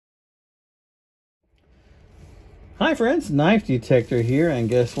Hi friends, Knife Detector here, and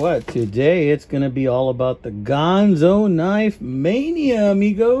guess what? Today it's going to be all about the Ganzo Knife Mania,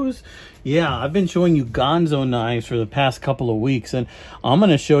 amigos. Yeah, I've been showing you Ganzo knives for the past couple of weeks, and I'm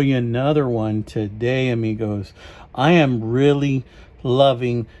going to show you another one today, amigos. I am really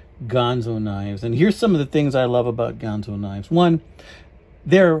loving Ganzo knives, and here's some of the things I love about Ganzo knives. One,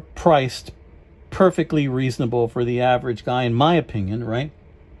 they're priced perfectly reasonable for the average guy, in my opinion, right?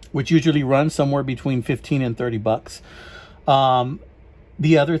 Which usually runs somewhere between 15 and 30 bucks.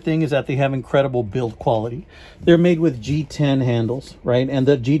 The other thing is that they have incredible build quality. They're made with G10 handles, right? And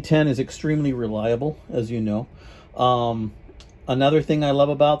the G10 is extremely reliable, as you know. Another thing I love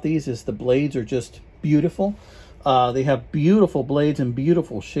about these is the blades are just beautiful. They have beautiful blades and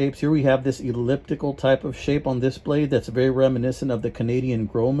beautiful shapes. Here we have this elliptical type of shape on this blade that's very reminiscent of the Canadian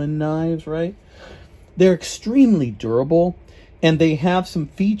Grohmann knives, right? They're extremely durable. And they have some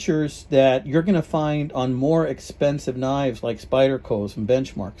features that you're going to find on more expensive knives like Spyderco's and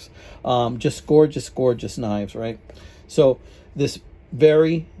Benchmarks. Just gorgeous, gorgeous knives, right? So this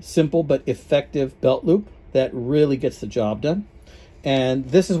very simple but effective belt loop that really gets the job done. And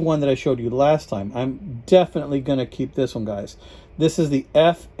this is one that I showed you last time. I'm definitely going to keep this one, guys. This is the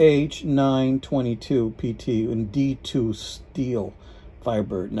FH922 PT in D2 steel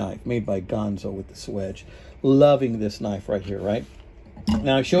Firebird knife made by Ganzo with the swedge. Loving this knife right here, right?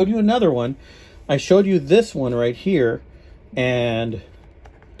 Now I showed you another one. I showed you this one right here, and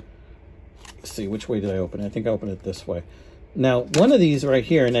let's see, which way did I open it? I think I opened it this way. Now one of these right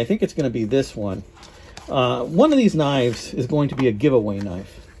here, and I think it's going to be this one. One of these knives is going to be a giveaway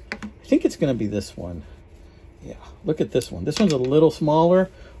knife. I think it's going to be this one. Yeah, look at this one. This one's a little smaller,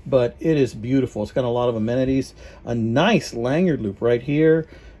 but it is beautiful. It's got a lot of amenities. A nice lanyard loop right here.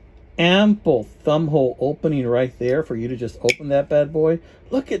 Ample thumb hole opening right there for you to just open that bad boy.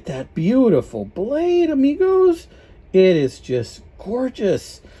 Look at that beautiful blade, amigos. It is just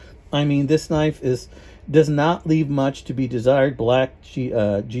gorgeous. I mean, this knife does not leave much to be desired. Black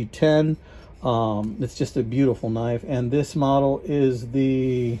G10. It's just a beautiful knife. And this model is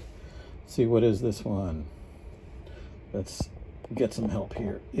the, let's see, what is this one? Let's get some help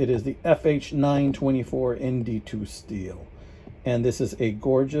here. It is the FH924 ND2 steel. And this is a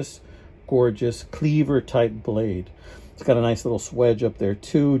gorgeous, gorgeous cleaver type blade. It's got a nice little swedge up there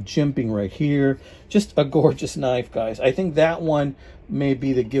too, jimping right here. Just a gorgeous knife, guys. I think that one may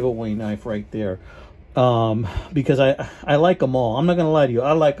be the giveaway knife right there. Because I like them all. I'm not going to lie to you.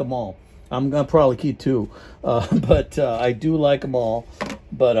 I like them all. I'm going to probably keep two. But I do like them all.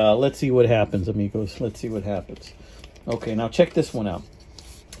 But let's see what happens, amigos. Let's see what happens. Okay, now check this one out.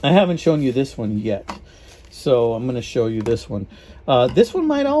 I haven't shown you this one yet. So I'm going to show you this one. This one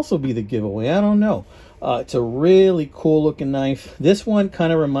might also be the giveaway. I don't know. It's a really cool looking knife. This one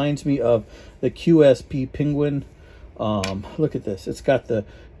kind of reminds me of the QSP Penguin. Look at this. It's got the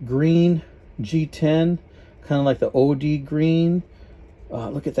green G10, kind of like the OD green.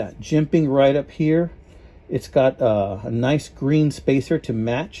 Look at that. Jimping right up here. It's got a nice green spacer to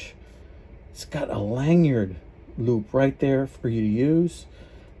match. It's got a lanyard loop right there for you to use.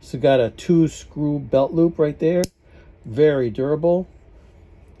 So got a 2-screw belt loop right there. Very durable.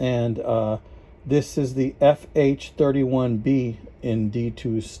 And this is the FH31B in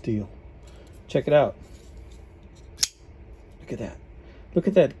D2 steel. Check it out. Look at that. Look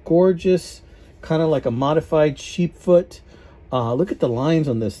at that gorgeous, kind of like a modified sheepfoot. Look at the lines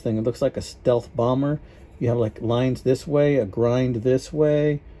on this thing. It looks like a stealth bomber. You have like lines this way, a grind this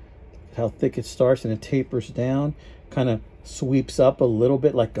way. How thick it starts and it tapers down. Kind of sweeps up a little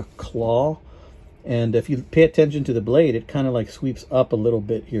bit like a claw. And if you pay attention to the blade, it kind of like sweeps up a little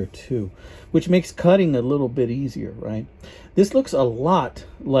bit here too, which makes cutting a little bit easier, right? This looks a lot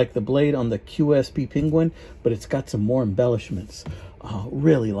like the blade on the QSP Penguin, but it's got some more embellishments.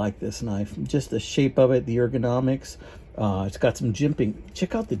 Really like this knife. Just the shape of it, the ergonomics. It's got some jimping.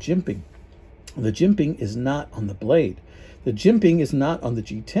 Check out the jimping. The jimping is not on the blade. The jimping is not on the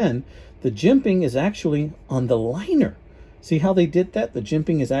G10. The jimping is actually on the liner. See how they did that? The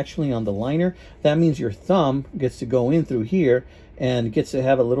jimping is actually on the liner. That means your thumb gets to go in through here and gets to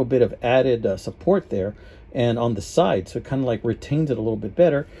have a little bit of added support there and on the side. So it kind of like retains it a little bit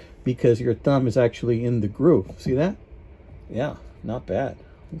better because your thumb is actually in the groove. See that? Yeah, not bad.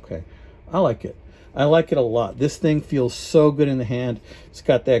 Okay, I like it. I like it a lot. This thing feels so good in the hand. It's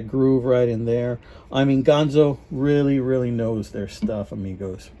got that groove right in there. I mean, Ganzo really, really knows their stuff,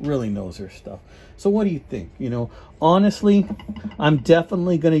 amigos. Really knows their stuff. So what do you think? You know, honestly, I'm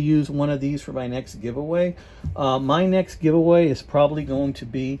definitely going to use one of these for my next giveaway. My next giveaway is probably going to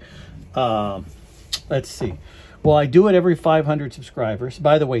be, let's see. Well, I do it every 500 subscribers.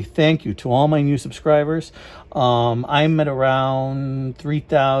 By the way, thank you to all my new subscribers. I'm at around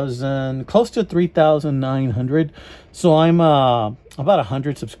 3,000, close to 3,900. So I'm about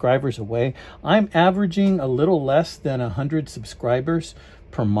 100 subscribers away. I'm averaging a little less than 100 subscribers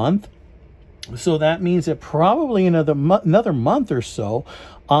per month. So that means that probably another month or so,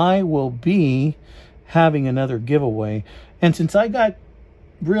 I will be having another giveaway. And since I got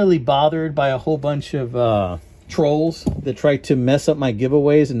really bothered by a whole bunch of trolls that tried to mess up my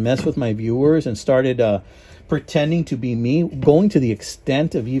giveaways and mess with my viewers and started pretending to be me, going to the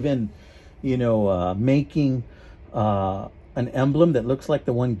extent of even, you know, making an emblem that looks like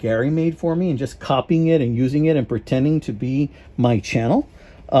the one Gary made for me and just copying it and using it and pretending to be my channel.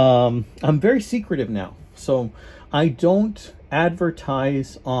 I'm very secretive now, so I don't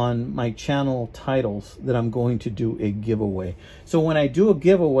advertise on my channel titles that I'm going to do a giveaway. So when I do a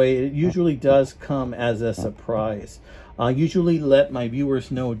giveaway, it usually does come as a surprise. I usually let my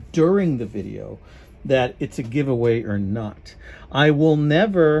viewers know during the video that it's a giveaway or not. I will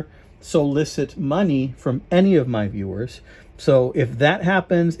never solicit money from any of my viewers. So if that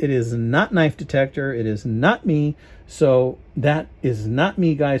happens, it is not Knife Detector. It is not me. So that is not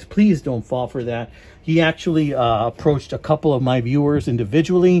me, guys. Please don't fall for that. He actually approached a couple of my viewers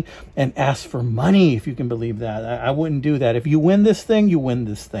individually and asked for money, if you can believe that. I wouldn't do that. If you win this thing, you win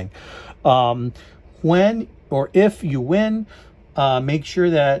this thing. When or if you win, make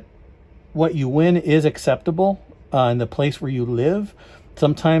sure that what you win is acceptable in the place where you live.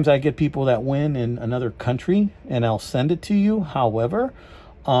 Sometimes I get people that win in another country and I'll send it to you. However,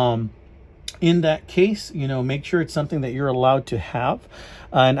 in that case, you know, make sure it's something that you're allowed to have.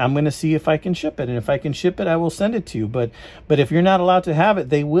 And I'm going to see if I can ship it. And if I can ship it, I will send it to you. But if you're not allowed to have it,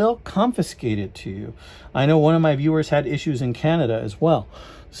 they will confiscate it to you. I know one of my viewers had issues in Canada as well.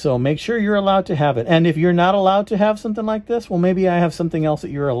 So make sure you're allowed to have it. And if you're not allowed to have something like this, well, maybe I have something else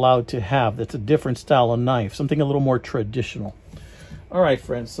that you're allowed to have that's a different style of knife, something a little more traditional. All right,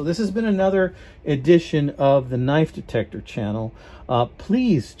 friends, so this has been another edition of the Knife Detector channel.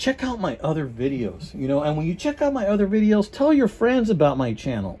 Please check out my other videos, you know, and when you check out my other videos, tell your friends about my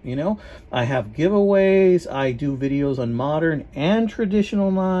channel, you know. I have giveaways, I do videos on modern and traditional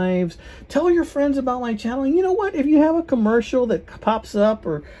knives. Tell your friends about my channel, and you know what, if you have a commercial that pops up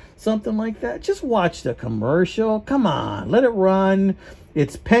or something like that, just watch the commercial. Come on, let it run.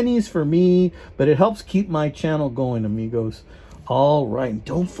 It's pennies for me, but it helps keep my channel going, amigos. All right, and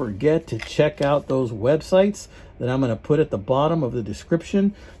don't forget to check out those websites that I'm going to put at the bottom of the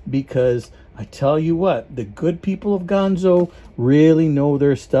description, because I tell you what, the good people of Ganzo really know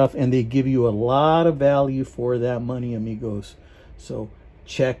their stuff, and they give you a lot of value for that money, amigos. So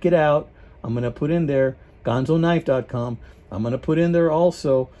check it out. I'm going to put in there ganzoknife.com. I'm going to put in there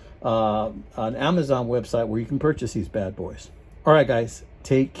also an Amazon website where you can purchase these bad boys. All right, guys,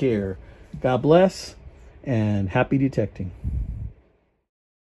 take care. God bless, and happy detecting.